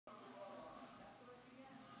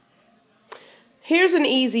here's an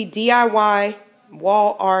easy DIY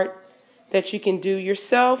wall art that you can do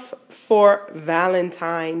yourself for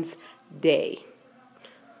Valentine's Day.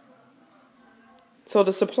 So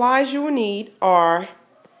the supplies you will need are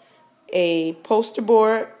a poster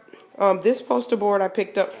board. This poster board I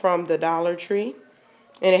picked up from the Dollar Tree,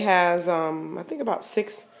 and it has I think about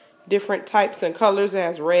 6 different types and colors. It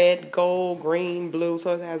has red, gold, green, blue,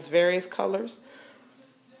 so it has various colors.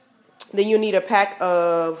 Then you need a pack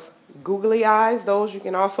of googly eyes. Those you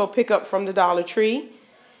can also pick up from the Dollar Tree.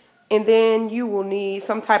 And then you will need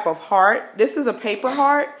some type of heart. This is a paper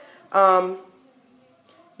heart.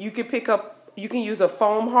 You can use a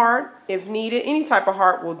foam heart if needed. Any type of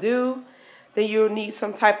heart will do. Then you'll need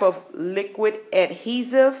some type of liquid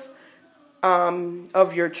adhesive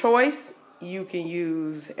of your choice. You can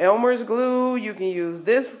use Elmer's glue. You can use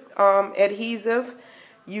this adhesive.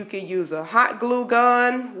 You can use a hot glue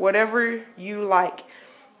gun, whatever you like.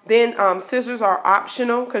 Then scissors are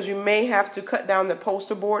optional because you may have to cut down the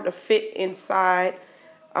poster board to fit inside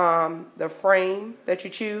the frame that you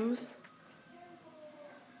choose.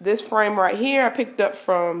 This frame right here I picked up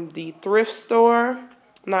from the thrift store. I'm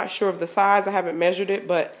not sure of the size. I haven't measured it,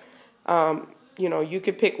 but you know, you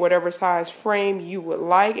could pick whatever size frame you would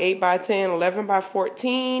like, 8 by 10, 11 by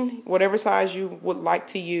 14, whatever size you would like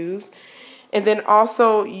to use. And then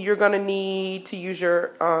also you're going to need to use your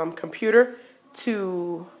computer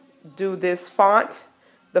to do this font.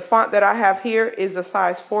 The font that I have here is a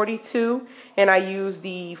size 42, and I use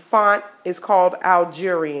the font is called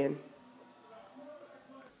Algerian.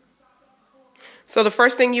 So the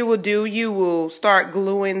first thing you will do, you will start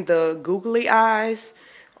gluing the googly eyes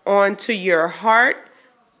onto your heart.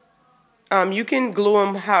 You can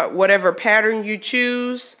glue them whatever pattern you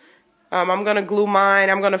choose. I'm going to glue mine.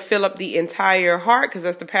 I'm going to fill up the entire heart because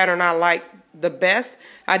that's the pattern I like the best.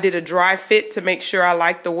 I did a dry fit to make sure I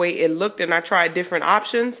liked the way it looked, and I tried different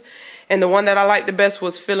options. And the one that I liked the best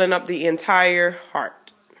was filling up the entire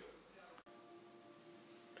heart.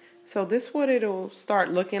 So this is what it'll start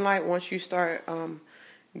looking like once you start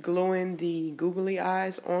gluing the googly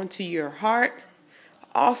eyes onto your heart.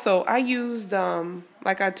 Also, I used,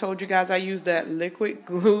 like I told you guys, I used that liquid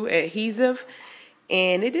glue adhesive,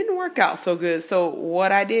 and it didn't work out so good. So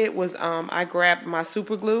what I did was I grabbed my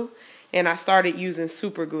super glue and I started using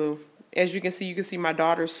super glue. As you can see my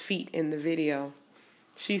daughter's feet in the video.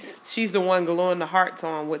 She's the one gluing the hearts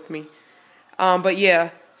on with me. But yeah,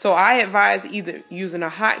 so I advise either using a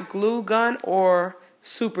hot glue gun or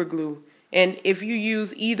super glue. And if you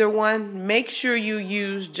use either one, make sure you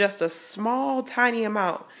use just a small, tiny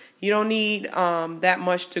amount. You don't need that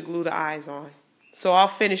much to glue the eyes on. So I'll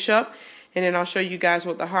finish up, and then I'll show you guys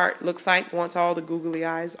what the heart looks like once all the googly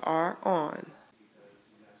eyes are on.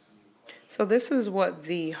 So this is what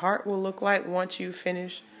the heart will look like once you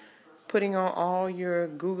finish putting on all your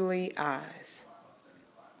googly eyes.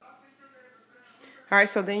 Alright,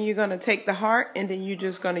 so then you're going to take the heart, and then you're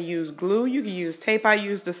just going to use glue. You can use tape. I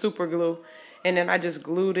used the super glue, and then I just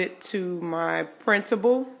glued it to my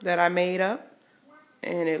printable that I made up.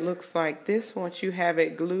 And it looks like this once you have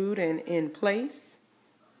it glued and in place.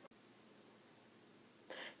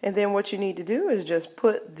 And then what you need to do is just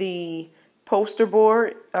put the poster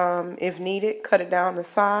board, if needed, cut it down to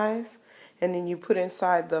size, and then you put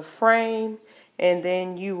inside the frame, and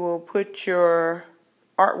then you will put your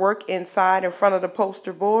artwork inside in front of the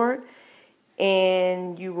poster board,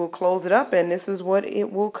 and you will close it up, and this is what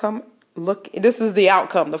it will this is the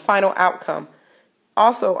outcome, the final outcome.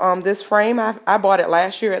 Also, this frame, I bought it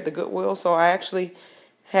last year at the Goodwill, so I actually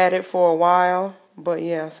had it for a while. But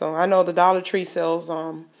yeah, so I know the Dollar Tree sells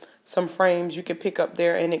some frames you can pick up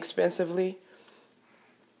there inexpensively.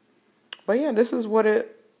 But yeah, this is what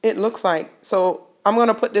it looks like. So I'm going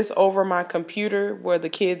to put this over my computer where the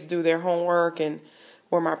kids do their homework and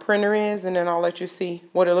where my printer is, and then I'll let you see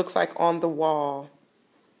what it looks like on the wall.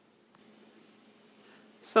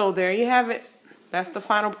 So there you have it. That's the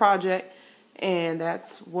final project, and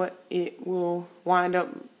that's what it will wind up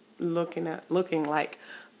looking like.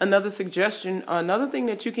 Another suggestion, another thing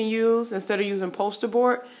that you can use instead of using poster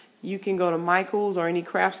board, you can go to Michael's or any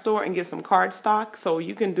craft store and get some cardstock. So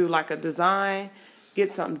you can do like a design,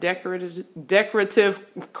 get some decorative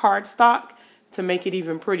cardstock to make it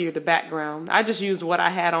even prettier, the background. I just used what I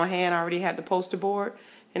had on hand. I already had the poster board,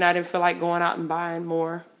 and I didn't feel like going out and buying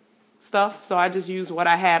more stuff. So I just used what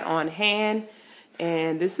I had on hand,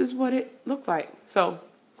 and this is what it looked like. So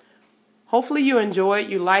hopefully you enjoy it,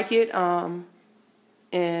 you like it, and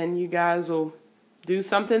you guys will do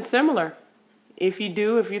something similar. If you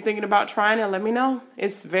do, if you're thinking about trying it, let me know.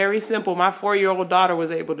 It's very simple. My 4-year-old daughter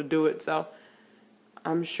was able to do it, so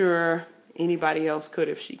I'm sure anybody else could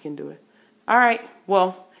if she can do it. All right.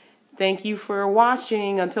 Well, thank you for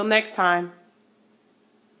watching. Until next time.